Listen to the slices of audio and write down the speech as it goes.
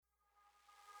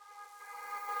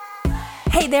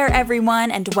Hey there, everyone,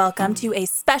 and welcome to a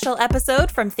special episode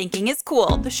from Thinking is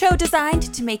Cool, the show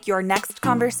designed to make your next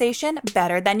conversation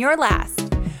better than your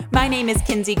last. My name is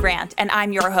Kinsey Grant, and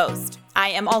I'm your host. I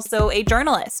am also a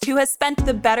journalist who has spent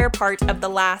the better part of the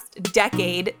last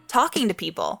decade talking to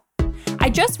people. I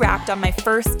just wrapped on my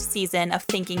first season of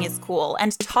Thinking is Cool,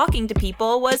 and talking to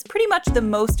people was pretty much the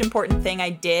most important thing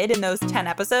I did in those 10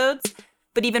 episodes.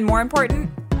 But even more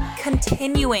important,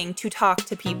 continuing to talk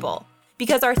to people.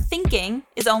 Because our thinking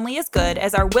is only as good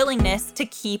as our willingness to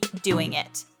keep doing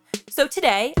it. So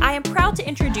today, I am proud to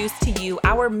introduce to you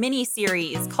our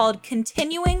mini-series called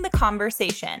Continuing the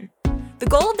Conversation. The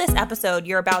goal of this episode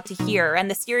you're about to hear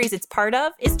and the series it's part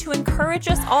of is to encourage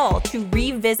us all to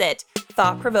revisit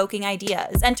thought-provoking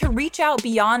ideas and to reach out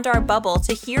beyond our bubble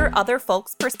to hear other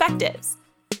folks' perspectives.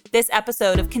 This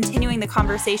episode of Continuing the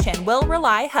Conversation will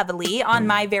rely heavily on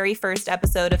my very first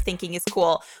episode of Thinking is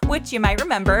Cool, which you might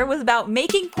remember was about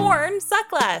making porn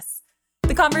suck less.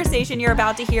 The conversation you're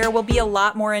about to hear will be a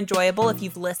lot more enjoyable if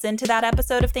you've listened to that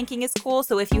episode of Thinking is Cool,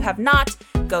 so if you have not,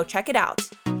 go check it out.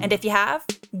 And if you have,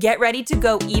 get ready to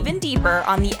go even deeper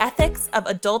on the ethics of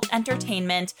adult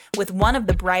entertainment with one of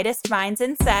the brightest minds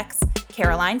in sex,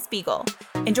 Caroline Spiegel.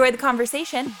 Enjoy the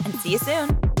conversation and see you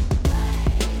soon.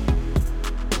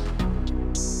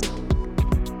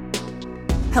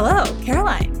 Hello,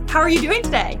 Caroline. How are you doing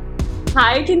today?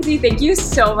 Hi, Kinsey. Thank you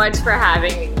so much for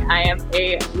having me. I am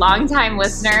a longtime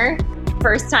listener,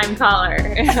 first-time caller.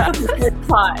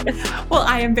 Well,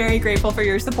 I am very grateful for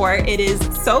your support. It is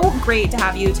so great to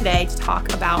have you today to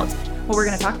talk about what we're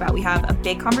going to talk about. We have a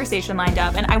big conversation lined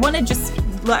up, and I want to just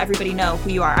let everybody know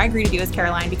who you are. I greeted you as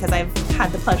Caroline because I've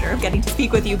had the pleasure of getting to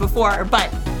speak with you before, but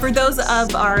for those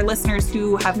of our listeners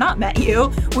who have not met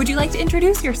you, would you like to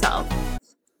introduce yourself?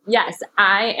 Yes,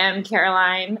 I am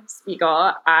Caroline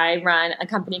Spiegel. I run a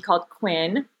company called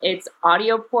Quinn. It's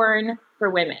audio porn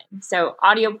for women. So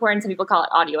audio porn, some people call it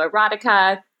audio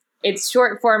erotica. It's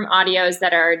short form audios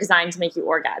that are designed to make you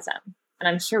orgasm. And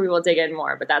I'm sure we will dig in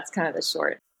more, but that's kind of the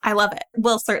short. I love it.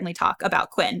 We'll certainly talk about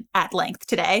Quinn at length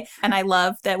today. And I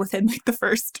love that within the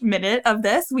first minute of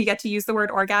this, we get to use the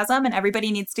word orgasm and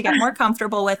everybody needs to get more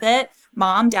comfortable with it.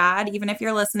 Mom, dad, even if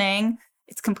you're listening,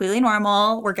 it's completely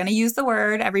normal. We're going to use the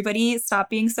word. Everybody stop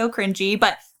being so cringy.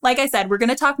 But like I said, we're going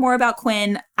to talk more about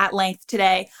Quinn at length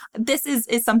today. This is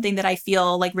something that I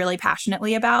feel like really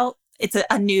passionately about. It's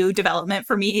a new development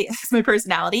for me as my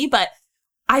personality, but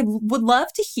I would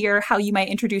love to hear how you might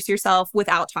introduce yourself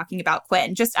without talking about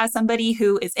Quinn. Just as somebody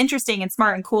who is interesting and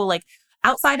smart and cool, like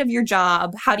outside of your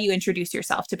job, how do you introduce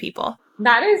yourself to people?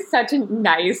 That is such a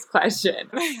nice question.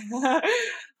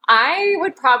 I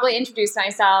would probably introduce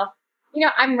myself. You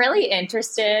know, I'm really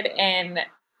interested in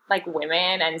like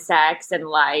women and sex and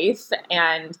life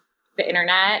and the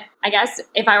internet. I guess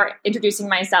if I were introducing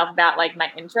myself about like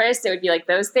my interests, it would be like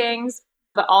those things.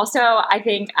 But also, I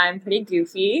think I'm pretty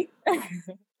goofy.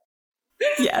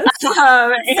 Yes.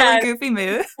 Goofy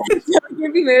mood.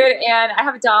 Goofy mood. And I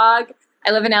have a dog.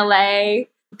 I live in LA.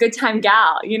 Good time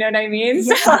gal. You know what I mean?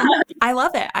 Yeah. I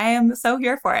love it. I am so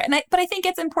here for it. But I think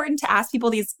it's important to ask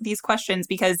people these questions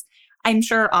because I'm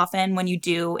sure often when you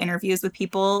do interviews with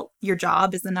people, your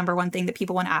job is the number one thing that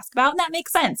people want to ask about. And that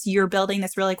makes sense. You're building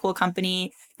this really cool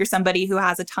company. You're somebody who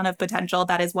has a ton of potential.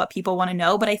 That is what people want to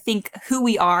know. But I think who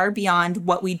we are beyond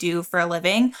what we do for a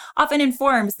living often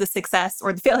informs the success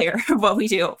or the failure of what we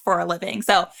do for a living.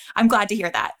 So I'm glad to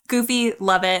hear that. Goofy,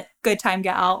 love it. Good time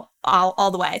gal, all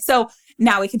the way. So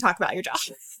now we can talk about your job.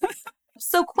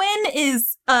 So Quinn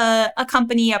is a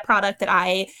company, a product that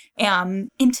I am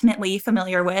intimately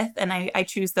familiar with, and I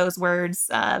choose those words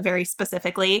very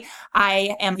specifically.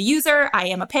 I am a user. I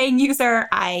am a paying user.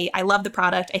 I love the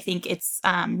product. I think it's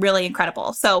really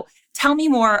incredible. So tell me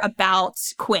more about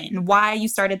Quinn, why you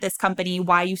started this company,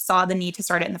 why you saw the need to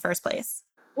start it in the first place.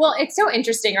 Well, it's so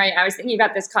interesting, right? I was thinking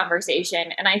about this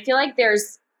conversation, and I feel like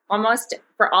there's almost,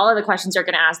 for all of the questions you're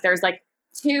going to ask, there's like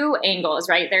two angles,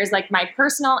 right? There's like my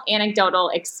personal anecdotal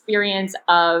experience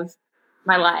of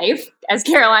my life as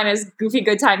Carolina's goofy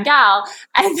good time gal.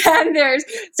 And then there's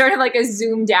sort of like a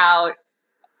zoomed out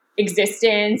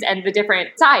existence and the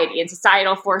different society and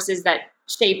societal forces that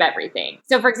shape everything.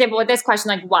 So for example, with this question,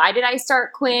 like, why did I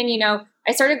start Quinn? You know,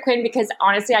 I started Quinn because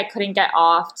honestly, I couldn't get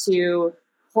off to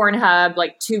Pornhub,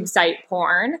 like tube site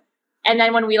porn. And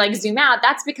then when we like zoom out,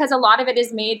 that's because a lot of it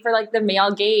is made for like the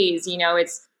male gaze, you know,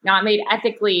 it's not made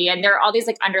ethically. And there are all these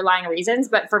like underlying reasons.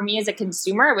 But for me as a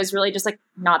consumer, it was really just like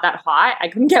not that hot. I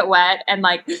couldn't get wet. And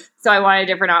like, so I wanted a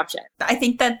different option. I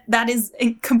think that is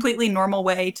a completely normal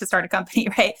way to start a company,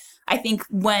 right? I think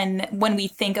when we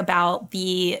think about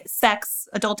the sex,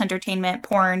 adult entertainment,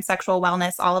 porn, sexual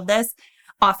wellness, all of this,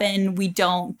 often we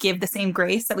don't give the same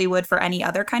grace that we would for any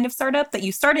other kind of startup, that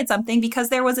you started something because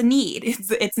there was a need.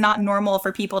 It's not normal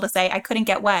for people to say, I couldn't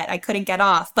get wet, I couldn't get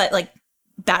off, but like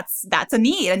that's a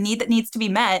need that needs to be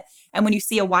met. And when you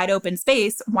see a wide open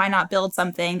space, why not build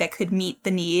something that could meet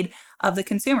the need of the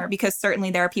consumer? Because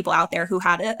certainly there are people out there who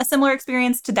had a similar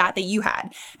experience to that you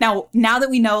had. Now that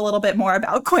we know a little bit more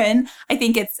about Quinn, I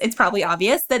think it's probably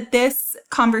obvious that this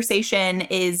conversation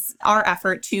is our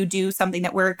effort to do something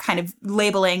that we're kind of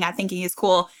labeling at Thinking is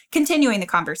Cool, continuing the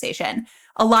conversation.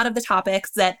 A lot of the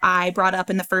topics that I brought up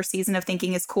in the first season of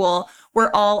Thinking is Cool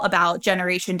were all about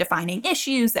generation-defining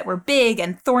issues that were big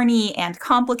and thorny and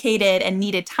complicated and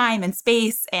needed time and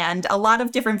space and a lot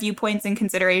of different viewpoints and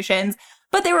considerations.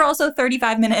 But they were also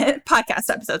 35-minute podcast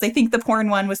episodes. I think the porn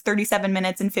one was 37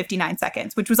 minutes and 59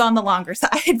 seconds, which was on the longer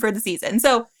side for the season.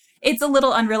 So it's a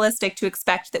little unrealistic to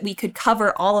expect that we could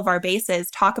cover all of our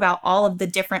bases, talk about all of the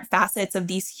different facets of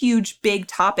these huge, big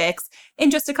topics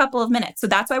in just a couple of minutes. So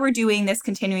that's why we're doing this,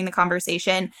 continuing the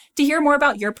conversation, to hear more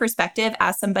about your perspective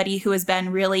as somebody who has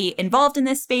been really involved in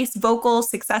this space, vocal,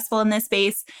 successful in this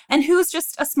space, and who's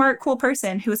just a smart, cool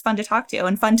person who is fun to talk to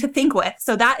and fun to think with.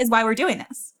 So that is why we're doing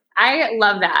this. I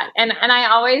love that. And I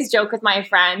always joke with my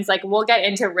friends, like we'll get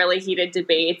into really heated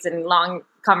debates and long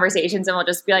conversations and we'll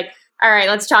just be like, all right,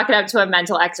 let's chalk it up to a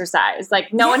mental exercise.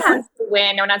 Like no one has to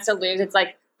win, no one has to lose. It's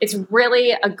like, it's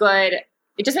really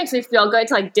it just makes me feel good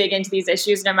to like dig into these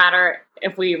issues no matter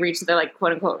if we reach the like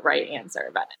quote unquote right answer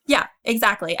about it. Yeah,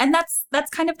 exactly. And that's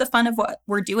kind of the fun of what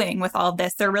we're doing with all of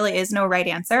this. There really is no right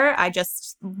answer. I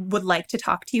just would like to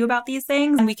talk to you about these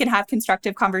things and we can have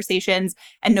constructive conversations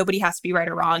and nobody has to be right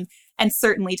or wrong. And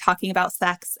certainly talking about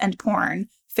sex and porn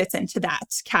fits into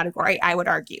that category, I would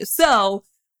argue. So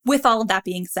with all of that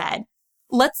being said,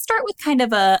 let's start with kind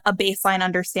of a baseline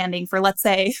understanding for, let's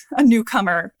say, a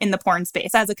newcomer in the porn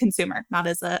space as a consumer, not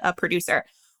as a producer.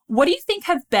 What do you think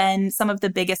have been some of the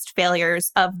biggest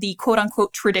failures of the quote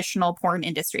unquote traditional porn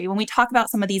industry? When we talk about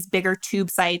some of these bigger tube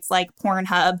sites like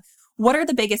Pornhub, what are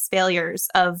the biggest failures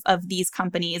of these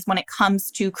companies when it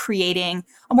comes to creating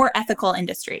a more ethical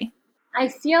industry? I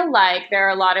feel like there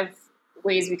are a lot of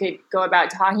ways we could go about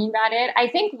talking about it. I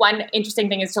think one interesting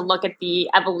thing is to look at the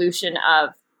evolution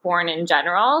of porn in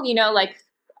general. You know, like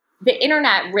the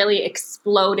internet really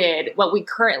exploded what we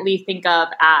currently think of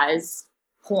as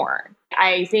porn.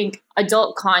 I think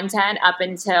adult content up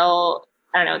until,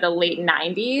 I don't know, the late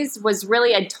 90s was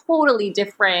really a totally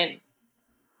different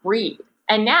breed.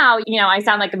 And now, you know, I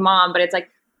sound like a mom, but it's like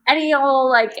any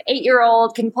old like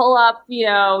 8-year-old can pull up, you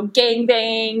know,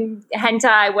 gangbang,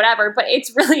 hentai, whatever, but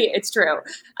it's true.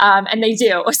 And they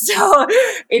do. So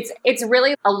it's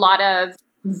really a lot of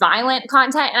violent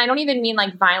content. And I don't even mean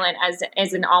like violent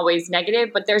as in always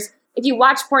negative, but if you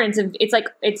watch porn,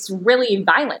 it's really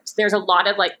violent. There's a lot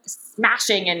of like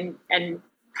smashing and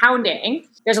pounding.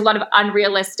 There's a lot of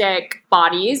unrealistic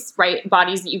bodies, right?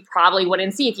 Bodies that you probably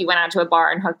wouldn't see if you went out to a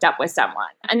bar and hooked up with someone.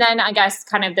 And then I guess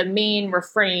kind of the main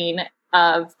refrain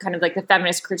of kind of like the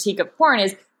feminist critique of porn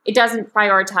is it doesn't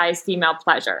prioritize female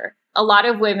pleasure. A lot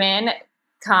of women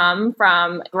come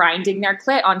from grinding their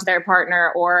clit onto their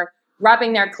partner or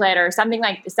rubbing their clit or something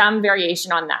like some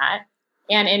variation on that.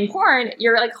 And in porn,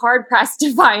 you're like hard pressed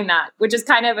to find that, which is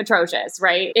kind of atrocious,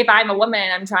 right? If I'm a woman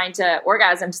and I'm trying to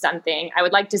orgasm to something, I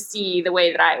would like to see the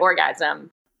way that I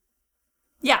orgasm.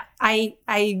 Yeah,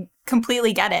 I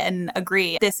completely get it and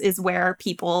agree. This is where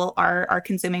people are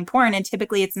consuming porn. And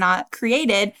typically it's not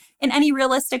created in any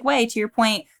realistic way, to your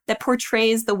point, that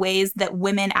portrays the ways that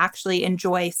women actually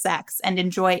enjoy sex and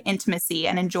enjoy intimacy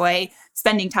and enjoy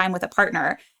spending time with a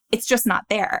partner. It's just not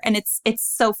there. And it's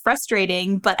so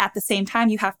frustrating. But at the same time,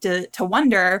 you have to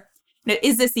wonder, you know,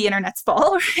 is this the internet's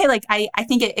fault? Right? Like, I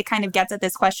think it kind of gets at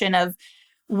this question of,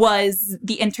 was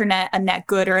the internet a net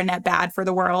good or a net bad for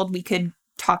the world? We could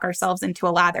talk ourselves into a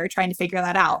lather trying to figure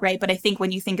that out, right? But I think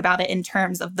when you think about it in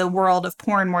terms of the world of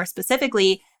porn more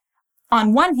specifically,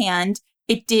 on one hand,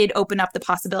 it did open up the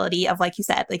possibility of, like you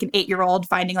said, like an 8-year-old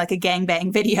finding like a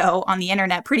gangbang video on the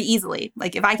internet pretty easily.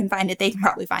 Like if I can find it, they can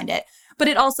probably find it. But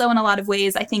it also, in a lot of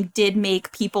ways, I think did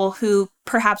make people who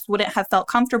perhaps wouldn't have felt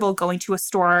comfortable going to a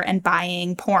store and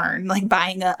buying porn, like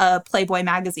buying a Playboy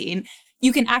magazine.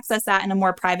 You can access that in a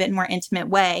more private and more intimate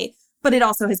way. But it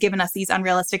also has given us these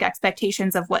unrealistic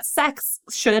expectations of what sex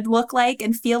should look like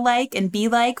and feel like and be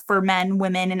like for men,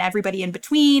 women, and everybody in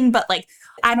between. But like,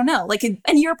 I don't know, like, and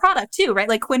you're a product too, right?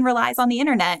 Like Quinn relies on the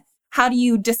internet. How do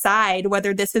you decide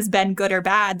whether this has been good or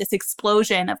bad, this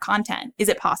explosion of content? Is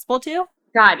it possible to?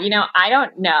 God, you know, I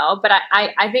don't know. But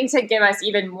I think to give us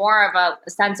even more of a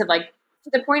sense of like,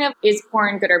 to the point of is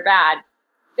porn good or bad?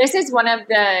 This is one of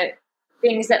the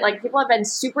things that like people have been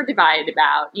super divided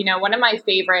about. You know, one of my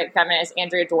favorite feminists,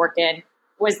 Andrea Dworkin,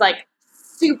 was like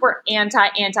super anti.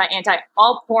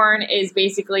 All porn is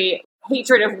basically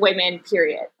hatred of women,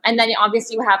 period. And then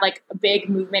obviously you have like a big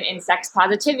movement in sex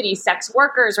positivity, sex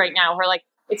workers right now who are like,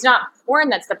 it's not porn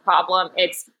that's the problem,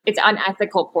 it's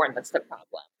unethical porn that's the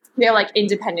problem. They're like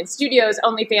independent studios,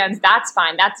 OnlyFans, that's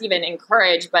fine. That's even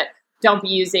encouraged, but don't be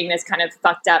using this kind of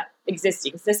fucked up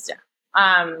existing system.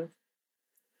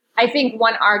 I think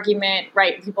one argument,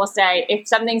 right, people say if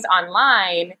something's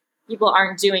online, people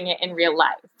aren't doing it in real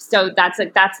life. So that's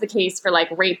the case for like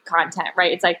rape content,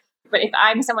 right? It's like, but if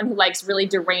I'm someone who likes really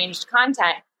deranged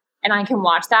content and I can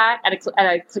watch that at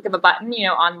a click of a button, you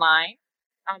know, online,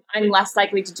 I'm less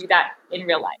likely to do that in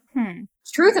real life.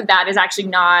 Truth of that is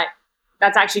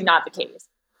that's actually not the case.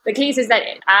 The case is that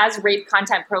as rape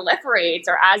content proliferates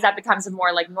or as that becomes a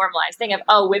more like normalized thing of,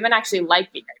 oh, women actually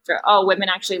like being raped, or oh, women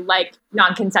actually like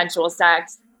non-consensual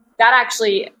sex, that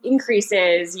actually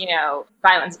increases, you know,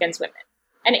 violence against women.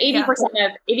 And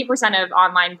 80% of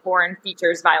online porn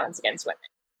features violence against women.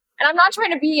 And I'm not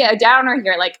trying to be a downer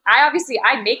here. Like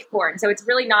I make porn, so it's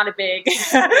really not a big,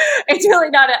 I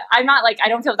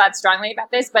don't feel that strongly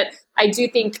about this, but I do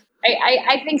think,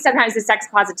 I think sometimes the sex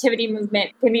positivity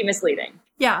movement can be misleading.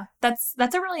 Yeah, that's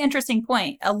a really interesting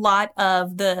point. A lot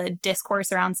of the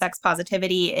discourse around sex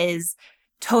positivity is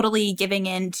totally giving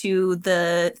in to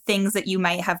the things that you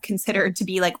might have considered to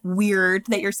be like weird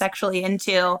that you're sexually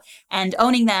into and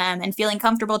owning them and feeling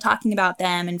comfortable talking about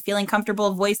them and feeling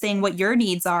comfortable voicing what your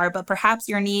needs are, but perhaps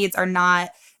your needs are not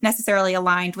necessarily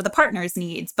aligned with a partner's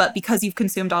needs. But because you've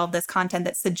consumed all of this content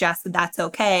that suggests that that's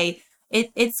okay,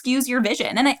 it skews your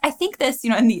vision. And I think this, you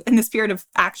know, in the spirit of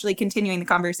actually continuing the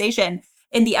conversation,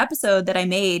 in the episode that I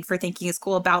made for Thinking is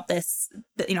Cool about this,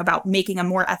 you know, about making a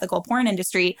more ethical porn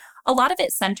industry, a lot of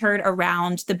it centered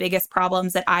around the biggest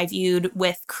problems that I viewed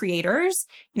with creators,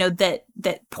 you know, that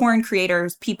porn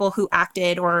creators, people who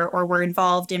acted or were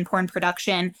involved in porn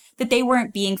production, that they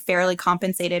weren't being fairly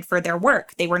compensated for their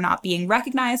work. They were not being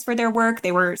recognized for their work.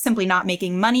 They were simply not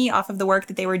making money off of the work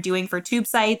that they were doing for tube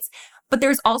sites. But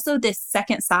there's also this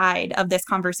second side of this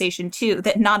conversation, too,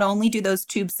 that not only do those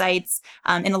tube sites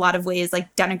in a lot of ways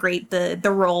like denigrate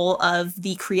the role of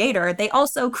the creator, they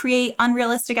also create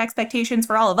unrealistic expectations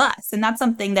for all of us. And that's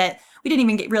something that we didn't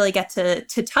even really get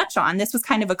to touch on. This was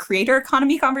kind of a creator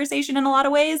economy conversation in a lot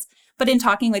of ways. But in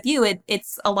talking with you,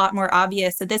 it's a lot more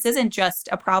obvious that this isn't just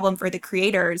a problem for the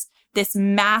creators. This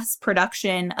mass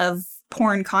production of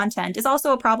porn content is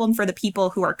also a problem for the people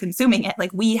who are consuming it.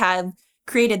 Like we have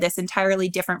created this entirely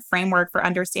different framework for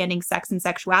understanding sex and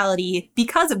sexuality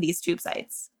because of these tube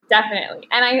sites. Definitely.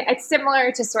 And it's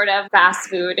similar to sort of fast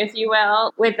food, if you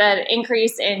will. With an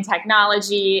increase in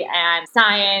technology and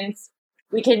science,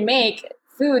 we can make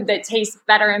food that tastes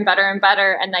better and better and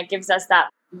better, and that gives us that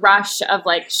rush of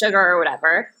like sugar or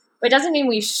whatever. But it doesn't mean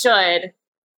we should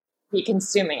be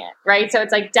consuming it, right? So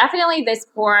it's like definitely this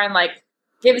porn like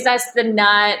gives us the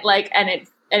nut, like, and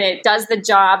it does the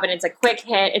job and it's a quick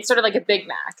hit. It's sort of like a Big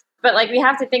Mac. But like we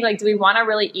have to think like, do we want to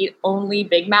really eat only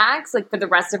Big Macs like for the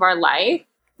rest of our life?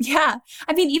 Yeah.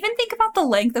 I mean, even think about the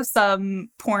length of some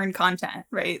porn content,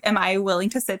 right? Am I willing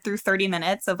to sit through 30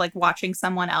 minutes of like watching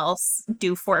someone else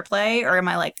do foreplay? Or am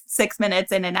I like 6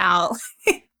 minutes in and out,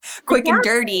 quick and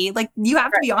dirty? Like you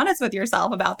have to be honest with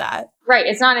yourself about that. Right.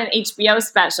 It's not an HBO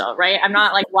special, right? I'm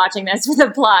not like watching this for the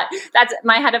plot. That's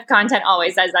my head of content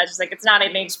always says that. Just like, it's not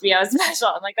an HBO special.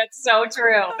 I'm like, that's so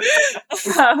true.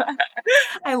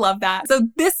 I love that. So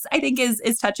this, I think, is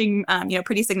touching,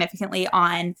 pretty significantly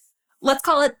on, let's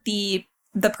call it the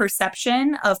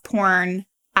perception of porn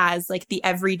as like the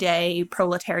everyday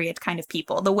proletariat kind of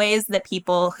people, the ways that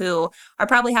people who are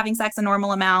probably having sex a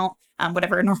normal amount,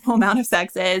 whatever a normal amount of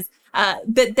sex is,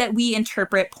 that we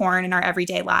interpret porn in our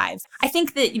everyday lives. I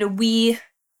think that, we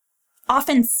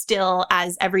often still,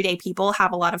 as everyday people,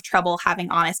 have a lot of trouble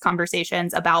having honest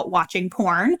conversations about watching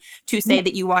porn. To say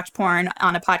that you watch porn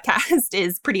on a podcast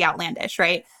is pretty outlandish,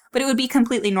 right? But it would be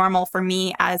completely normal for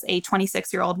me as a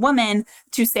 26-year-old woman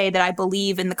to say that I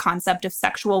believe in the concept of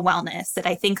sexual wellness, that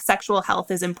I think sexual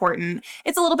health is important.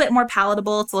 It's a little bit more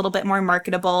palatable. It's a little bit more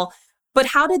marketable. But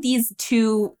how do these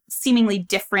two seemingly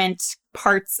different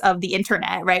parts of the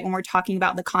internet, right, when we're talking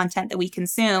about the content that we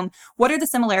consume, what are the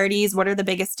similarities? What are the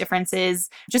biggest differences?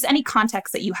 Just any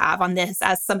context that you have on this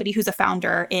as somebody who's a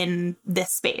founder in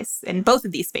this space, in both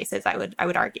of these spaces, I would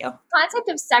argue. The concept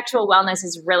of sexual wellness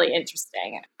is really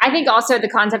interesting. I think also the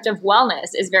concept of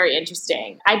wellness is very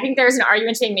interesting. I think there's an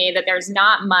argument to be made that there's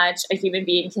not much a human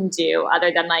being can do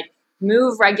other than like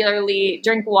move regularly,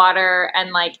 drink water,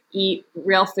 and like eat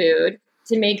real food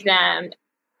to make them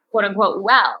quote unquote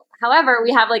well. However,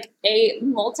 we have like a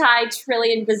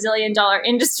multi-trillion bazillion dollar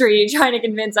industry trying to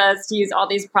convince us to use all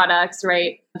these products,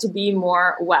 right, to be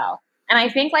more well. And I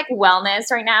think like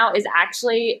wellness right now is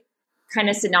actually kind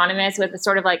of synonymous with a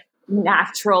sort of like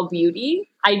natural beauty.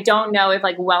 I don't know if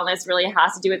like wellness really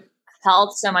has to do with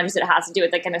health so much as it has to do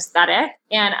with like an aesthetic.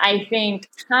 And I think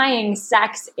tying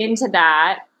sex into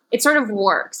that, it sort of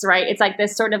works, right? It's like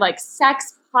this sort of like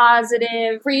sex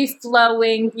positive,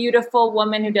 free-flowing, beautiful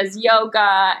woman who does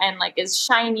yoga and like is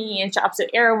shiny and shops at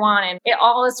Erewhon. And it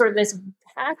all is sort of this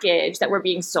package that we're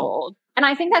being sold. And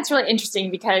I think that's really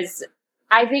interesting because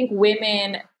I think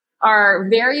women are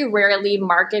very rarely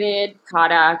marketed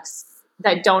products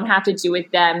that don't have to do with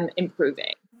them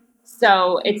improving.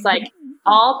 So it's like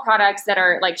all products that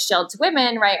are like shilled to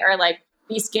women, right, are like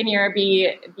be skinnier,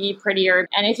 be prettier.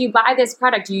 And if you buy this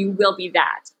product, you will be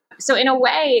that. So in a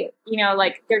way, you know,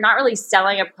 like they're not really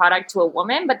selling a product to a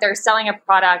woman, but they're selling a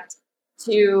product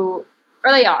to,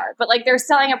 or they are, but like they're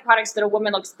selling a product so that a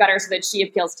woman looks better so that she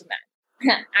appeals to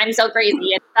men. I'm so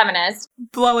crazy and feminist.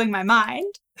 Blowing my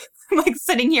mind. I'm like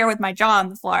sitting here with my jaw on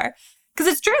the floor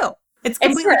because it's true. It's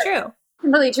completely true.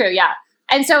 Completely true. Yeah.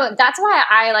 And so that's why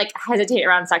I like hesitate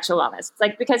around sexual wellness. It's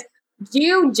like, because do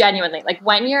you genuinely, like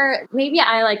when you're, maybe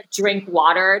I like drink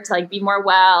water to like be more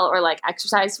well or like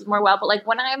exercise to be more well, but like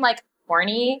when I'm like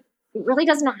horny, it really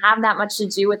doesn't have that much to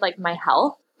do with like my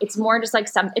health. It's more just like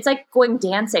it's like going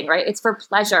dancing, right? It's for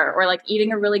pleasure, or like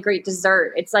eating a really great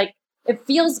dessert. It's like, it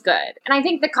feels good. And I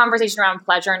think the conversation around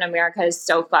pleasure in America is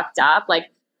so fucked up.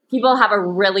 Like people have a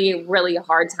really, really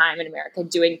hard time in America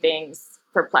doing things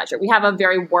for pleasure. We have a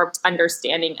very warped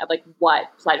understanding of like what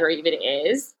pleasure even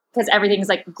is. Because everything's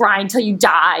like grind till you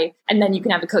die and then you can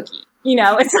have a cookie. You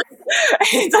know,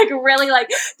 it's like really like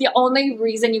the only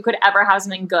reason you could ever have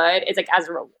something good is like as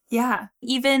a reward. Yeah.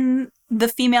 Even the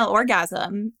female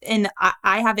orgasm. And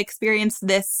I have experienced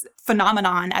this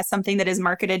phenomenon as something that is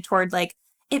marketed toward like,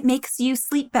 it makes you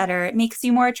sleep better. It makes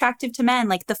you more attractive to men.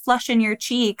 Like the flush in your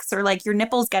cheeks or like your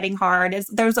nipples getting hard.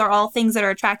 Those are all things that are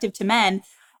attractive to men.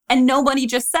 And nobody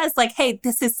just says like, hey,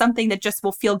 this is something that just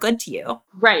will feel good to you.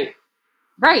 Right.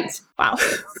 Right. Wow.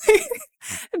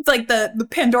 It's like the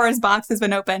Pandora's box has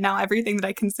been opened. Now everything that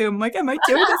I consume, I'm like, am I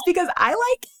doing this because I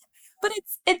like it? But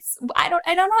it's I don't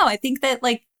know. I think that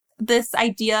like this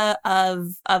idea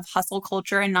of hustle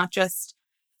culture and not just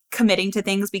committing to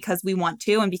things because we want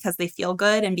to and because they feel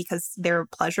good and because they're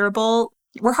pleasurable,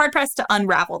 we're hard pressed to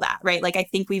unravel that, right? Like, I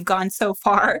think we've gone so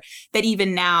far that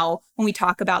even now when we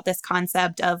talk about this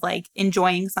concept of like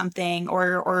enjoying something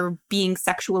or being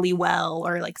sexually well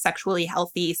or like sexually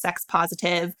healthy, sex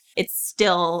positive, it's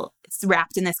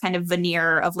wrapped in this kind of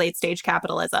veneer of late stage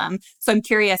capitalism. So I'm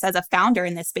curious, as a founder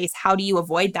in this space, how do you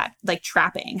avoid that like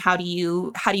trapping? How do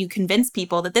you convince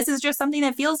people that this is just something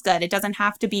that feels good? It doesn't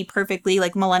have to be perfectly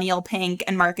like millennial pink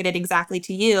and marketed exactly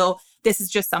to you. This is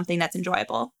just something that's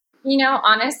enjoyable. You know,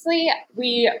 honestly,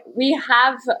 we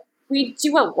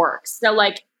do what works. So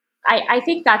like, I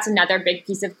think that's another big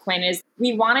piece of Quinn is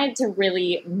we wanted to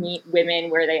really meet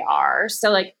women where they are. So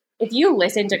like, if you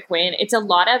listen to Quinn, it's a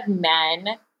lot of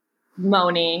men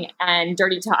moaning and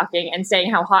dirty talking and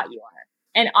saying how hot you are.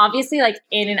 And obviously, like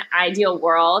in an ideal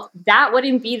world, that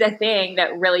wouldn't be the thing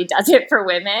that really does it for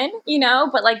women, you know,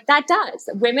 but like that does.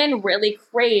 Women really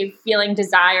crave feeling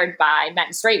desired by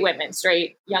men, straight women,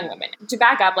 straight young women. To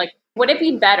back up, like, would it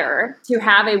be better to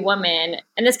have a woman,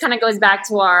 and this kind of goes back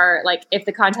to our, like, if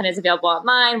the content is available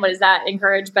online, what does that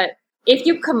encourage? But if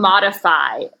you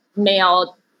commodify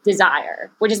male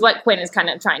desire, which is what Quinn is kind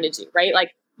of trying to do, right?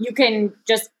 Like you can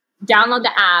just download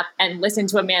the app and listen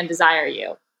to a man desire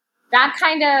you. That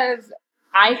kind of,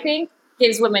 I think,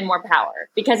 gives women more power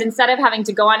because instead of having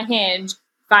to go on Hinge,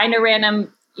 find a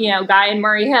random, guy in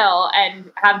Murray Hill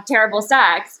and have terrible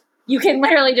sex, you can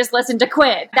literally just listen to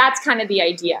Quinn. That's kind of the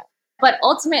idea. But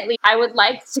ultimately, I would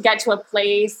like to get to a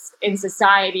place in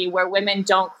society where women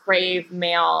don't crave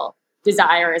male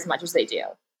desire as much as they do.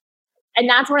 And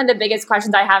that's one of the biggest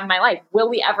questions I have in my life. Will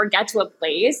we ever get to a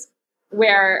place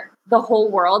where the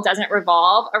whole world doesn't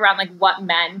revolve around like what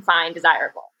men find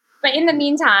desirable? But in the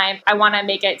meantime, I want to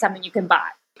make it something you can buy.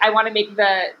 I want to make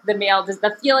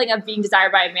the feeling of being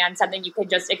desired by a man something you can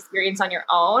just experience on your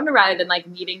own rather than like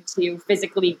needing to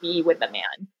physically be with a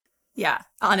man. Yeah,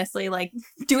 honestly, like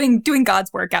doing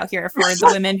God's work out here for the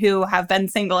women who have been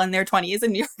single in their 20s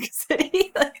in New York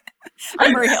City. A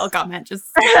Murray Hill comment, just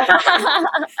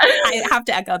I have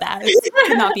to echo that. It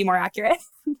could not be more accurate.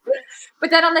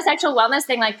 But then on the sexual wellness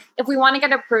thing, like if we want to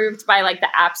get approved by like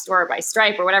the App Store or by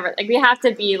Stripe or whatever, like we have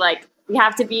to be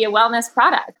a wellness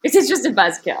product. This is just a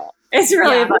buzzkill. It's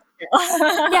really a buzzkill.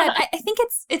 Yeah, I think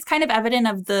it's kind of evident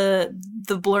of the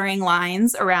blurring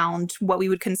lines around what we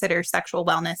would consider sexual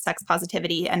wellness, sex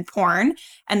positivity, and porn,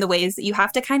 and the ways that you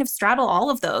have to kind of straddle all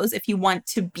of those if you want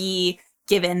to be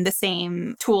given the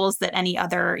same tools that any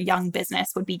other young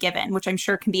business would be given, which I'm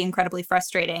sure can be incredibly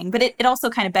frustrating. But it also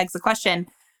kind of begs the question,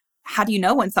 how do you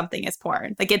know when something is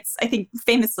porn? Like I think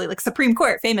famously, like Supreme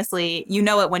Court famously, you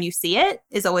know it when you see it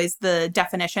is always the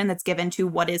definition that's given to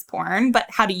what is porn. But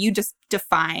how do you just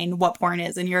define what porn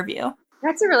is in your view?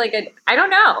 That's a really good, I don't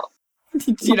know.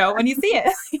 You know, when you see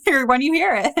it or when you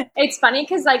hear it. It's funny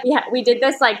because like we did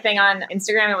this like thing on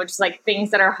Instagram, which is like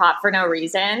things that are hot for no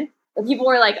reason. And people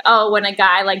were like, oh, when a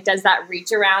guy like does that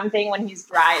reach around thing when he's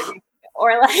driving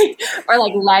or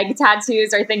like leg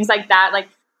tattoos or things like that. Like,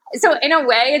 so in a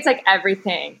way, it's like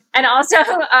everything. And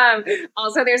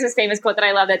also there's this famous quote that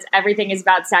I love that's everything is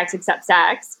about sex except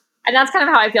sex. And that's kind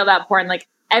of how I feel about porn. Like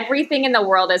everything in the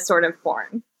world is sort of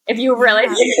porn, if you really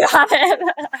think about it.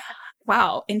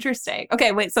 Wow, interesting.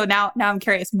 Okay, wait, so now I'm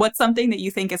curious. What's something that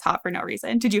you think is hot for no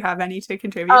reason? Did you have any to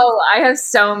contribute? Oh, I have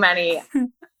so many.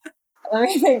 Let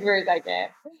me think for a second.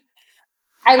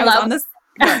 I love this.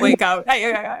 Wake up.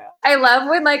 I love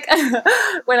when like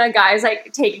when a guy's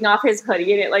like taking off his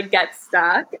hoodie and it like gets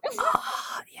stuck.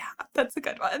 Oh, yeah, that's a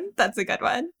good one. That's a good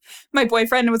one. My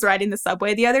boyfriend was riding the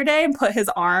subway the other day and put his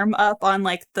arm up on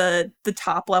like the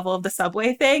top level of the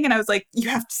subway thing, and I was like, you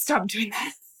have to stop doing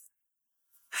that.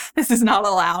 This is not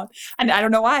allowed. And I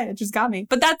don't know why, it just got me.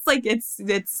 But that's like it's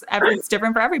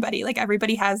different for everybody. Like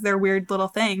everybody has their weird little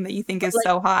thing that you think is like,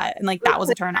 so hot, and like that was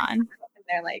a turn on. And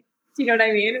they're like, do you know what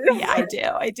I mean?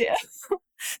 Yeah, I do.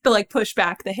 The like push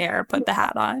back the hair, put the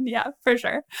hat on. Yeah, for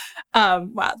sure.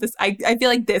 Wow, I feel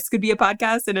like this could be a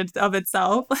podcast in and of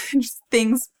itself. Just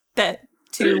things that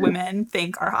two women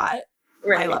think are hot.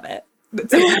 Right. I love it.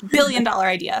 It's a $1 billion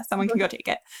idea. Someone can go take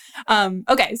it.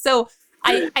 Okay, so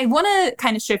I want to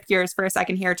kind of shift gears for a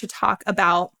second here to talk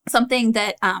about something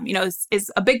that,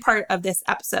 is a big part of this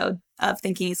episode of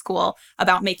Thinking is Cool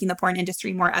about making the porn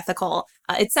industry more ethical.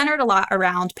 It's centered a lot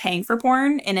around paying for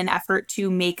porn in an effort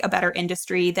to make a better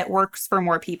industry that works for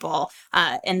more people.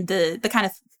 And the kind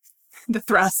of the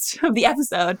thrust of the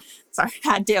episode,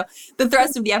 the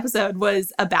thrust of the episode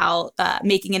was about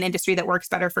making an industry that works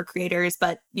better for creators.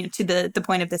 But, to the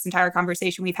point of this entire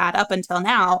conversation we've had up until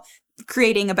now,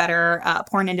 creating a better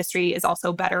porn industry is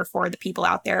also better for the people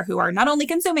out there who are not only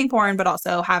consuming porn, but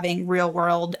also having real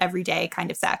world, everyday kind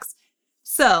of sex.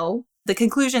 So the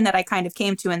conclusion that I kind of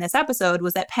came to in this episode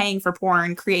was that paying for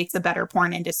porn creates a better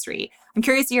porn industry. I'm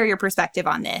curious to hear your perspective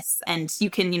on this, and you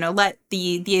can, let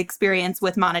the experience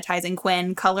with monetizing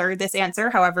Quinn color this answer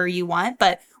however you want.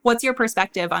 But what's your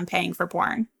perspective on paying for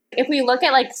porn? If we look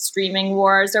at like streaming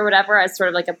wars or whatever as sort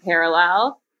of like a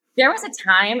parallel, there was a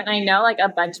time, and I know like a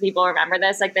bunch of people remember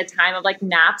this, like the time of like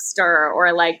Napster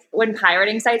or like when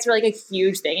pirating sites were like a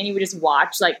huge thing and you would just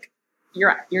watch like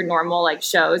your normal like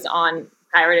shows on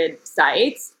pirated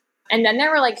sites. And then there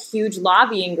were like huge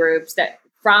lobbying groups that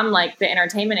from like the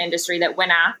entertainment industry that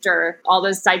went after all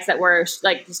those sites that were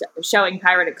like showing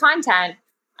pirated content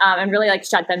and really like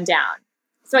shut them down.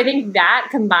 So I think that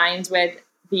combined with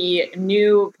the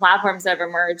new platforms that have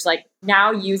emerged, like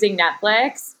now using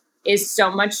Netflix is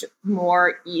so much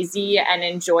more easy and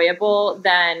enjoyable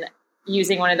than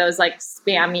using one of those like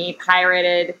spammy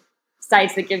pirated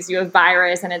sites that gives you a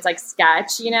virus and it's like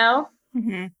sketch,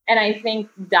 Mm-hmm. And I think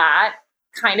that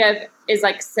kind of is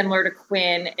like similar to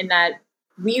Quinn in that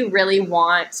we really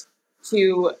want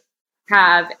to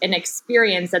have an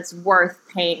experience that's worth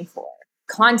paying for,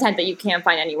 content that you can't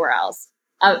find anywhere else,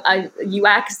 a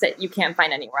UX that you can't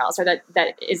find anywhere else, or that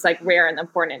is like rare in the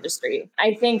porn industry.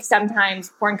 I think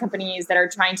sometimes porn companies that are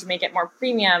trying to make it more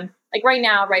premium, like right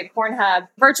now, right, Pornhub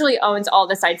virtually owns all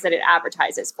the sites that it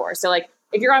advertises for. So like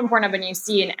if you're on Pornhub and you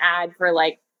see an ad for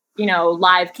like,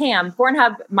 live cam,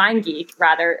 Pornhub MindGeek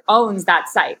rather owns that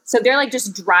site. So they're like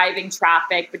just driving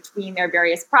traffic between their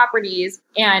various properties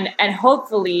and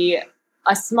hopefully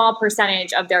a small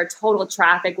percentage of their total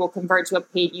traffic will convert to a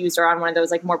paid user on one of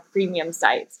those like more premium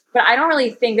sites. But I don't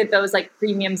really think that those like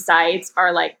premium sites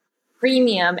are like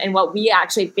premium and what we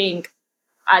actually think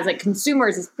as like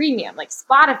consumers is premium. Like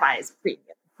Spotify is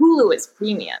premium, Hulu is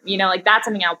premium, like that's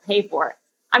something I'll pay for.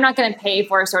 I'm not going to pay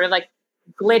for sort of like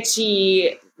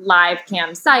glitchy live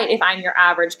cam site if I'm your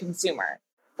average consumer.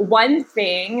 One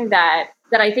thing that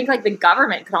I think like the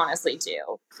government could honestly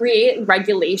do, create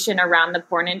regulation around the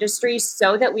porn industry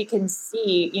so that we can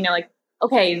see, like,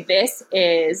 okay, this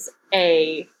is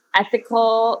a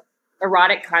ethical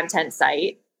erotic content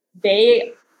site.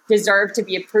 They deserve to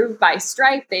be approved by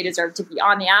Stripe. They deserve to be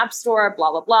on the App Store,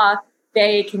 blah, blah, blah.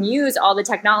 they can use all the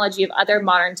technology of other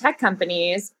modern tech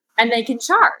companies and they can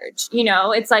charge.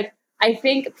 It's like, I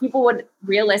think people would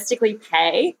realistically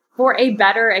pay for a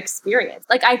better experience.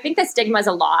 Like, I think the stigma is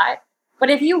a lot, but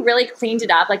if you really cleaned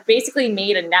it up, like basically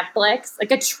made a Netflix,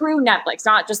 like a true Netflix,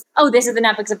 not just, oh, this is the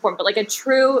Netflix of porn, but like a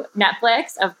true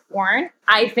Netflix of porn,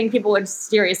 I think people would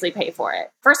seriously pay for it.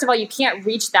 First of all, you can't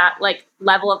reach that like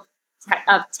level of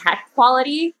tech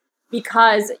quality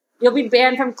because you'll be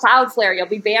banned from Cloudflare, you'll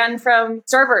be banned from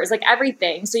servers, like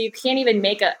everything. So you can't even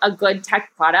make a good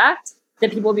tech product that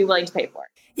people will be willing to pay for.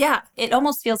 Yeah, it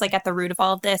almost feels like at the root of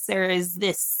all of this, there is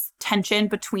this tension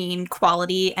between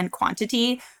quality and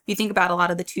quantity. If you think about a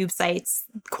lot of the tube sites,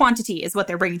 quantity is what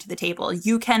they're bringing to the table.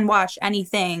 You can watch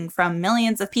anything from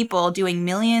millions of people doing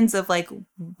millions of like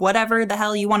whatever the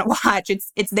hell you want to watch.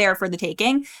 It's there for the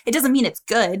taking. It doesn't mean it's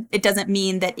good. It doesn't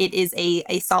mean that it is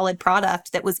a solid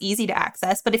product that was easy to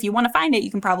access. But if you want to find it,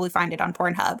 you can probably find it on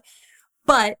Pornhub.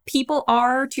 But people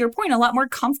are, to your point, a lot more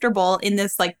comfortable in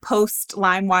this like post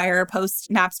LimeWire,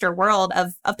 post Napster world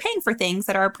of paying for things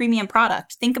that are a premium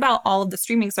product. Think about all of the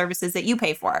streaming services that you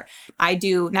pay for. I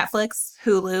do Netflix,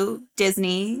 Hulu,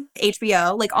 Disney,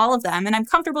 HBO, like all of them. And I'm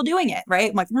comfortable doing it, right?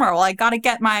 I'm like, well, I got to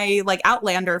get my like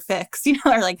Outlander fix,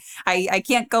 or like I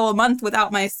can't go a month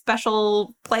without my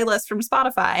special playlist from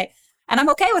Spotify. And I'm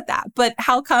okay with that. But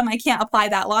how come I can't apply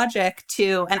that logic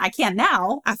to, and I can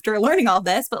now after learning all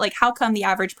this, but like, how come the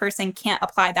average person can't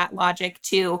apply that logic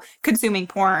to consuming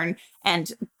porn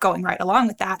and going right along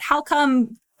with that? How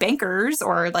come bankers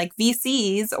or like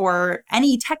VCs or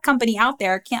any tech company out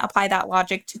there can't apply that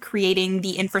logic to creating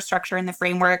the infrastructure and the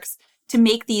frameworks to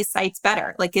make these sites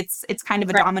better? Like it's kind of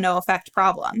a domino effect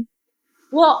problem.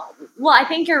 Well, I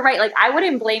think you're right. Like, I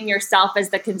wouldn't blame yourself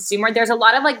as the consumer. There's a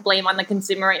lot of like blame on the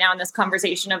consumer right now in this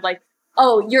conversation of like,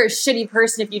 oh, you're a shitty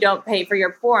person if you don't pay for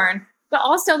your porn. But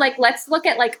also like, let's look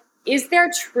at like, is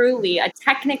there truly a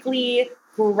technically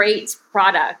great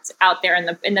product out there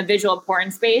in the visual porn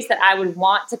space that I would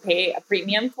want to pay a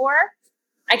premium for?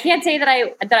 I can't say that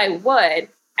I would.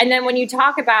 And then when you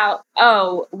talk about,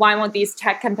 oh, why won't these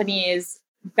tech companies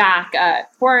back a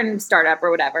porn startup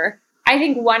or whatever? I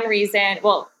think one reason,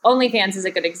 well, OnlyFans is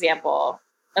a good example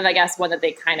of, I guess, one that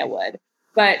they kind of would.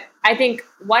 But I think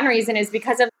one reason is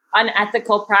because of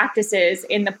unethical practices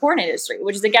in the porn industry,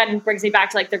 which is, again, brings me back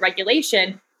to like the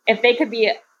regulation. If they could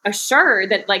be assured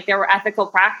that like there were ethical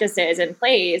practices in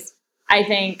place, I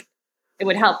think it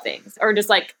would help things, or just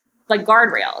like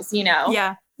guardrails,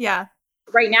 Yeah.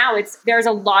 Right now, there's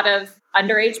a lot of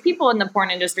underage people in the porn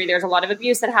industry. There's a lot of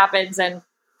abuse that happens, and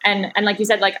like you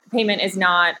said, like payment is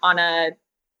not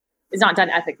done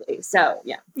ethically. So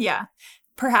yeah. Yeah.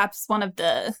 Perhaps one of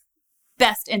the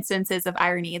best instances of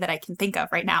irony that I can think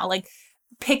of right now, like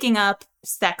picking up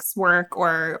sex work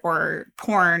or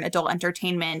porn adult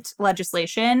entertainment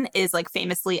legislation is like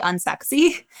famously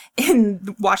unsexy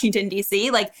in Washington, D.C.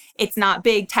 Like it's not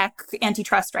big tech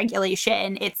antitrust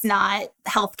regulation. It's not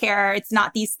healthcare. It's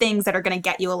not these things that are going to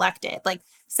get you elected. Like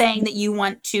saying that you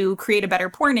want to create a better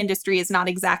porn industry is not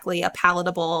exactly a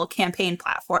palatable campaign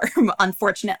platform,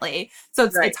 unfortunately. So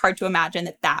it's hard to imagine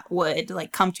that would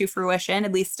like come to fruition,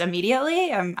 at least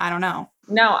immediately. I don't know.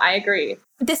 No, I agree.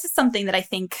 This is something that I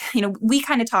think, we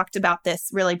kind of talked about this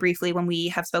really briefly when we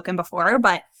have spoken before,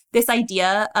 but this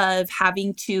idea of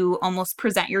having to almost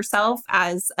present yourself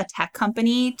as a tech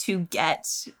company to get,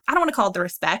 I don't want to call it the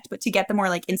respect, but to get the more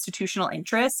like institutional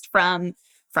interest from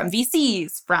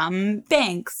VCs, from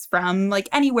banks, from like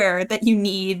anywhere that you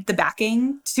need the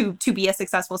backing to be a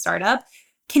successful startup.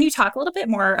 Can you talk a little bit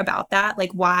more about that?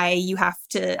 Like why you have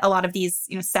to, a lot of these,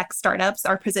 sex startups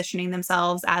are positioning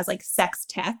themselves as like sex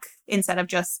tech instead of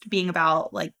just being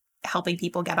about like helping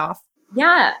people get off?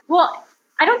 Yeah. Well,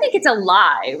 I don't think it's a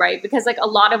lie, right? Because like a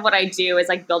lot of what I do is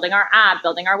like building our app,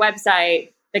 building our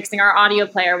website, fixing our audio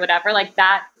player, whatever, like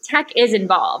that tech is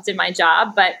involved in my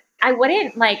job, but I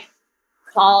wouldn't like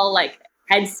call like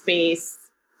Headspace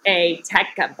a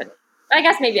tech company. I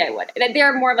guess maybe I would.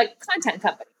 They're more of like a content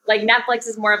company. Like Netflix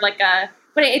is more of like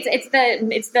but it's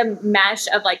the mesh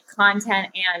of like content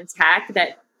and tech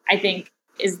that I think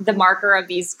is the marker of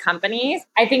these companies.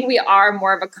 I think we are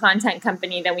more of a content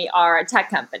company than we are a tech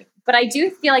company. But I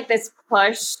do feel like this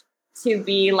push to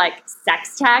be like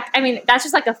sex tech, I mean, that's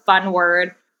just like a fun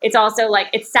word. It's also like,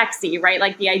 it's sexy, right?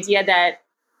 Like the idea that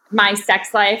my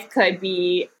sex life could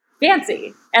be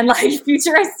fancy and like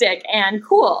futuristic and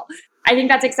cool. I think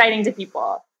that's exciting to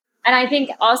people. And I think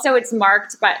also it's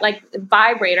marked by like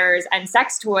vibrators and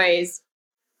sex toys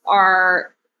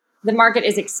the market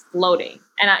is exploding.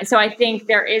 And so I think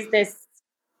there is this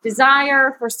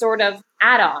desire for sort of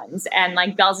add-ons and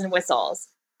like bells and whistles.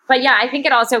 But yeah, I think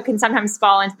it also can sometimes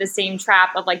fall into the same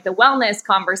trap of like the wellness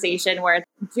conversation where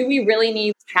do we really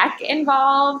need tech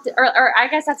involved? Or I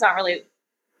guess that's not really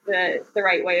the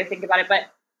right way to think about it. But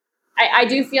I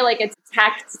do feel like it's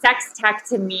sex tech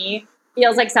to me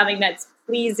feels like something that's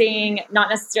pleasing, not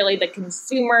necessarily the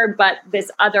consumer, but this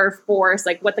other force,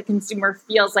 like what the consumer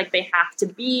feels like they have to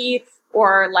be,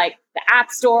 or like the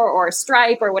App Store or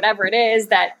Stripe or whatever it is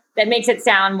that makes it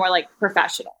sound more like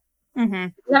professional. Mm-hmm.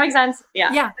 Does that make sense?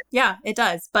 Yeah, it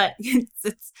does. But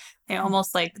it's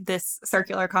almost like this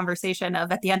circular conversation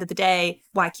of, at the end of the day,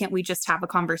 why can't we just have a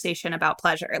conversation about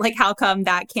pleasure? Like, how come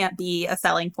that can't be a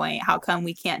selling point? How come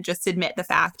we can't just admit the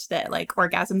fact that like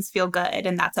orgasms feel good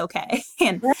and that's okay?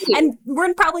 And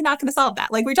we're probably not going to solve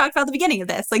that. Like we talked about at the beginning of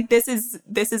this, like this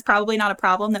is probably not a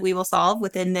problem that we will solve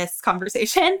within this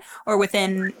conversation or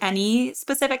within any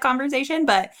specific conversation.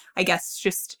 But I guess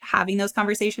just having those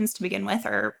conversations to begin with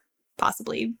are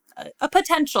possibly a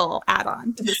potential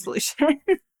add-on to the solution.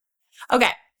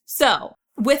 Okay, so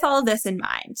with all of this in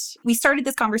mind, we started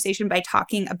this conversation by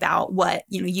talking about what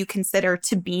you consider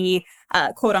to be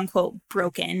quote unquote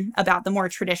broken about the more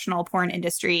traditional porn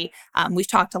industry. We've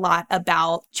talked a lot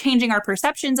about changing our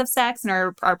perceptions of sex and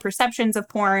our perceptions of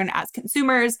porn as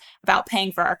consumers, about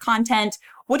paying for our content.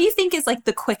 What do you think is like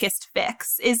the quickest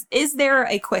fix? Is there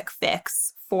a quick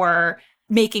fix for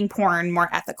making porn more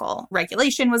ethical?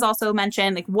 Regulation was also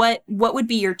mentioned. Like what would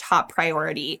be your top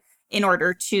priority in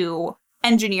order to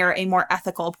engineer a more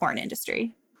ethical porn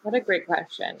industry? What a great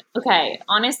question. Okay,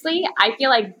 honestly, I feel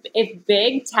like if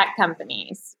big tech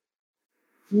companies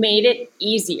made it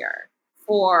easier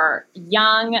for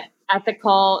young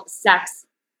ethical sex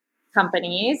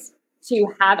companies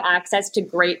to have access to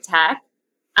great tech,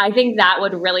 I think that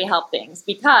would really help things,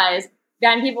 because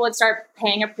then people would start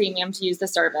paying a premium to use the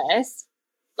service.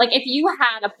 Like if you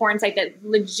had a porn site that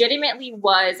legitimately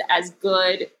was as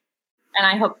good, and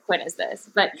I hope Quinn is this,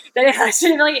 but that it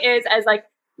legitimately is as like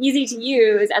easy to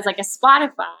use as like a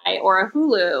Spotify or a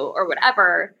Hulu or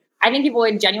whatever, I think people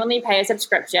would genuinely pay a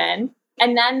subscription.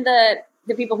 And then the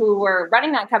people who were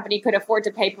running that company could afford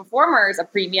to pay performers a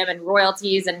premium and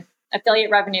royalties and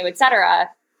affiliate revenue, et cetera.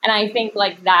 And I think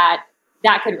like that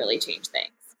could really change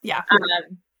things. Yeah.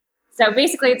 So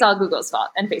basically it's all Google's fault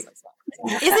and Facebook's fault.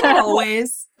 Isn't it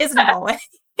always?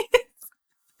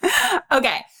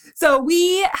 Okay. So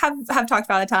we have talked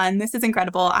about a ton. This is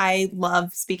incredible. I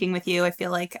love speaking with you. I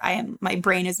feel like my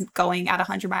brain is going at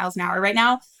 100 miles an hour right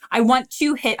now. I want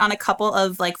to hit on a couple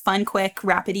of like fun, quick,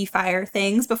 rapid fire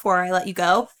things before I let you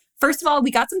go. First of all,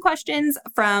 we got some questions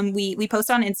from, we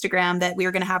posted on Instagram that we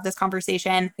were going to have this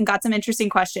conversation and got some interesting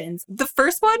questions. The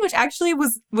first one, which actually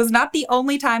was not the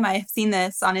only time I have seen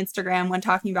this on Instagram when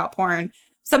talking about porn.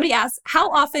 Somebody asked, how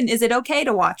often is it okay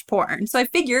to watch porn? So I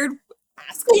figured,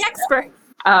 ask the expert.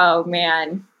 Oh,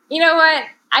 man. You know what?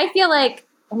 I feel like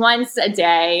once a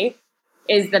day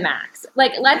is the max.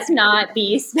 Like, let's not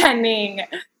be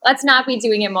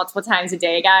doing it multiple times a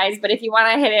day, guys. But if you want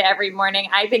to hit it every morning,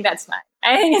 I think that's fine.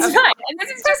 I think it's fine. And this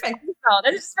is just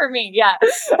this is for me. Yeah.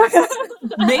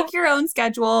 Make your own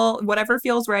schedule. Whatever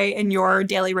feels right in your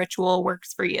daily ritual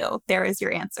works for you. There is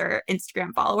your answer,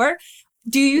 Instagram follower.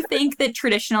 Do you think that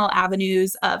traditional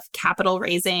avenues of capital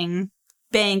raising,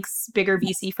 banks, bigger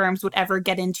VC firms would ever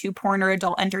get into porn or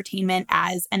adult entertainment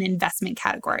as an investment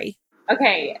category?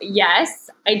 Okay,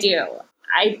 yes, I do.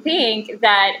 I think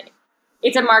that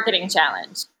it's a marketing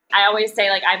challenge. I always say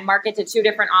like I market to two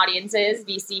different audiences,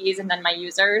 VCs and then my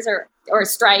users, or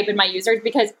Stripe and my users,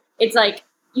 because it's like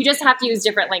you just have to use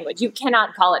different language. You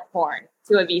cannot call it porn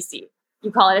to a VC. You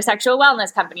call it a sexual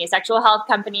wellness company, a sexual health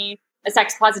company, a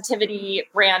sex positivity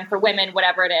brand for women,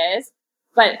 whatever it is.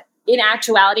 But in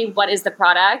actuality, what is the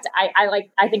product?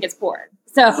 I think it's porn.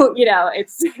 So,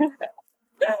 it's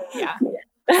yeah.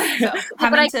 So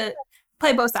having to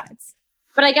play both sides.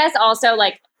 But I guess also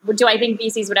like, do I think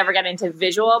VCs would ever get into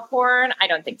visual porn? I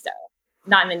don't think so.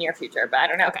 Not in the near future, but I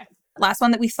don't know. Okay. Last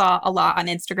one that we saw a lot on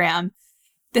Instagram.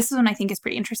 This is one I think is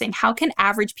pretty interesting. How can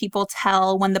average people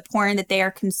tell when the porn that they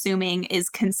are consuming is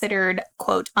considered,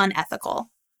 quote, unethical?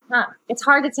 It's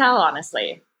hard to tell,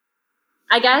 honestly.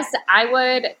 I guess I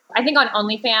think on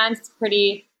OnlyFans, it's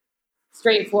pretty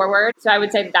straightforward. So I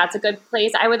would say that's a good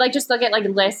place. I would just look at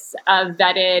lists of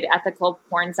vetted ethical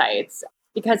porn sites,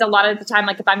 because a lot of the time,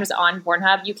 if I'm just on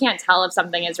Pornhub, you can't tell if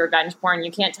something is revenge porn.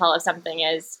 You can't tell if something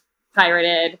is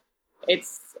pirated.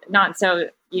 It's not so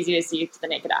easy to see to the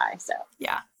naked eye. So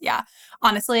yeah.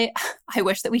 Honestly, I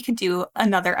wish that we could do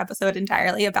another episode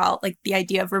entirely about the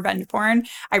idea of revenge porn.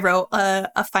 I wrote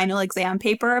a final exam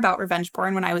paper about revenge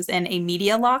porn when I was in a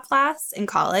media law class in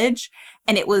college,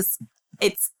 and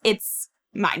it's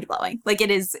mind-blowing. Like,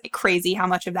 it is crazy how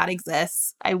much of that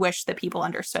exists. I wish that people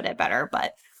understood it better,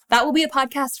 but that will be a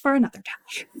podcast for another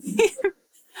time.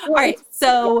 All right.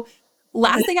 So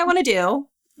last thing I want to do,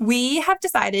 we have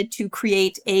decided to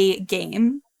create a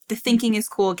game, the Thinking is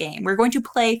Cool game. We're going to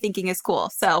play Thinking is Cool.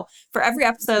 So for every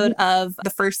episode of the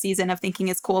first season of Thinking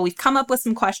is Cool, we've come up with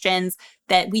some questions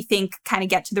that we think kind of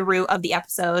get to the root of the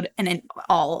episode. And in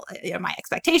all my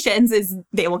expectations is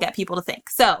they will get people to think.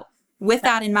 So with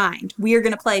that in mind, we are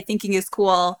going to play Thinking is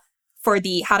Cool for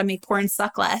the How to Make Porn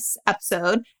Suck Less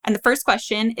episode. And the first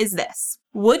question is this.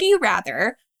 Would you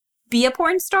rather be a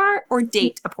porn star or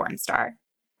date a porn star?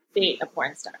 Date a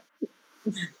porn star.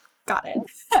 Got it.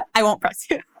 I won't press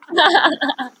you.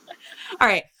 All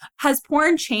right. Has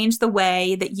porn changed the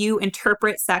way that you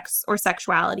interpret sex or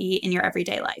sexuality in your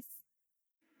everyday life?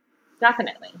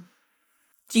 Definitely.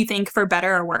 Do you think for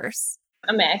better or worse?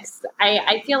 A mix.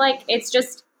 I feel like it's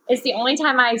the only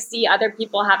time I see other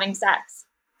people having sex.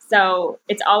 So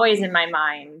it's always in my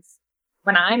mind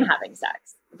when I'm having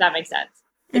sex, if that makes sense.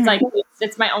 It's like,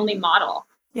 it's my only model.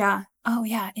 Yeah. Oh,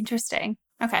 yeah. Interesting.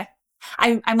 Okay.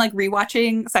 I'm like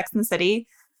rewatching Sex and the City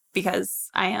because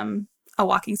I am a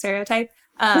walking stereotype.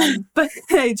 But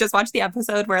I just watched the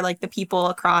episode where like the people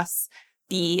across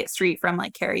the street from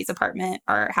like Carrie's apartment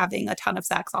are having a ton of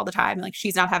sex all the time. Like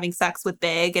she's not having sex with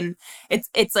Big. And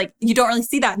it's like, you don't really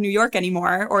see that in New York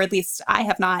anymore, or at least I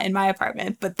have not in my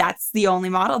apartment, but that's the only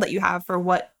model that you have for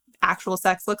what actual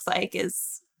sex looks like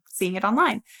is seeing it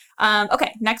online.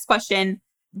 Okay. Next question.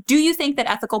 Do you think that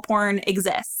ethical porn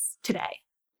exists today?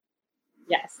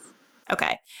 Yes.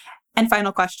 Okay. And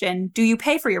final question. Do you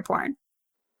pay for your porn?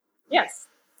 Yes.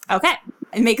 Okay.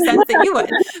 It makes sense that you would.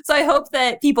 So I hope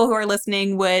that people who are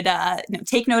listening would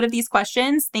take note of these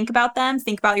questions, think about them,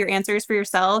 think about your answers for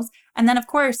yourselves. And then, of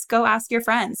course, go ask your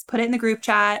friends. Put it in the group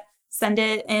chat, send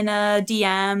it in a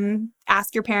DM,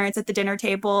 ask your parents at the dinner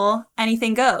table.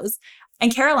 Anything goes.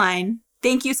 And Caroline,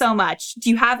 thank you so much. Do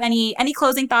you have any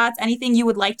closing thoughts, anything you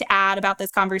would like to add about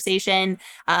this conversation,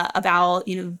 about,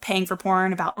 paying for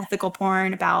porn, about ethical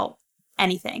porn, about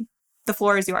anything? The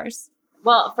floor is yours.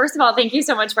 Well, first of all, thank you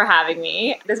so much for having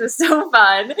me. This was so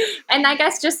fun. And I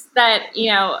guess just that,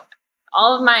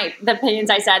 all of the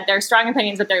opinions I said, they're strong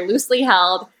opinions, but they're loosely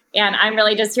held. And I'm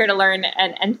really just here to learn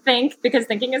and think, because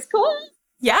thinking is cool.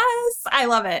 Yes, I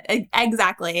love it.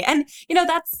 Exactly. And,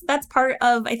 that's part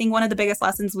of, I think, one of the biggest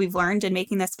lessons we've learned in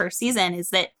making this first season is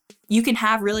that you can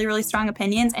have really, really strong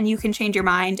opinions and you can change your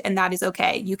mind, and that is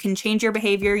okay. You can change your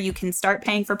behavior. You can start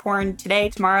paying for porn today,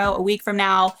 tomorrow, a week from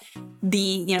now.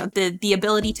 The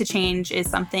ability to change is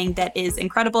something that is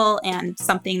incredible and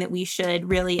something that we should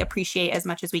really appreciate as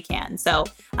much as we can. So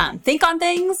think on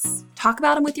things, talk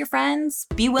about them with your friends,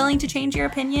 be willing to change your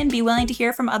opinion, be willing to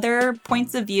hear from other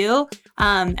points of view,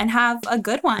 and have a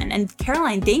good one. And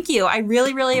Caroline, thank you. I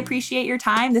really, really appreciate your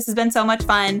time. This has been so much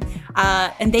fun.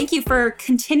 And thank you for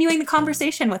continuing the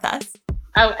conversation with us.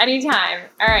 Oh, anytime.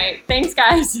 All right. Thanks,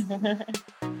 guys.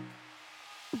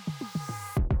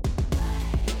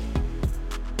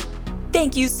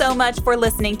 Thank you so much for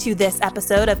listening to this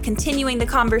episode of Continuing the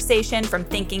Conversation from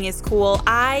Thinking is Cool.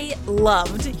 I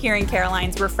loved hearing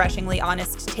Caroline's refreshingly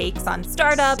honest takes on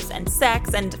startups and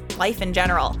sex and life in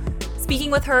general.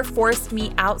 Speaking with her forced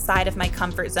me outside of my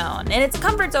comfort zone, and it's a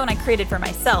comfort zone I created for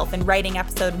myself in writing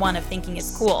episode 1 of Thinking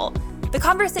is Cool. The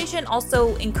conversation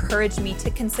also encouraged me to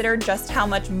consider just how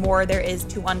much more there is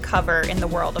to uncover in the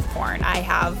world of porn. I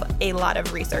have a lot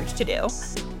of research to do.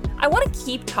 I want to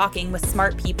keep talking with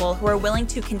smart people who are willing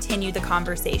to continue the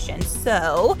conversation.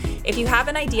 So if you have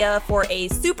an idea for a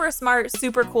super smart,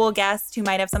 super cool guest who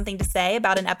might have something to say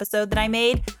about an episode that I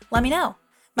made, let me know.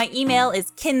 My email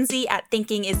is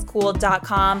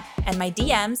kinsey@thinkingiscool.com, and my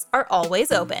DMs are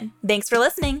always open. Thanks for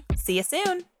listening. See you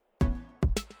soon.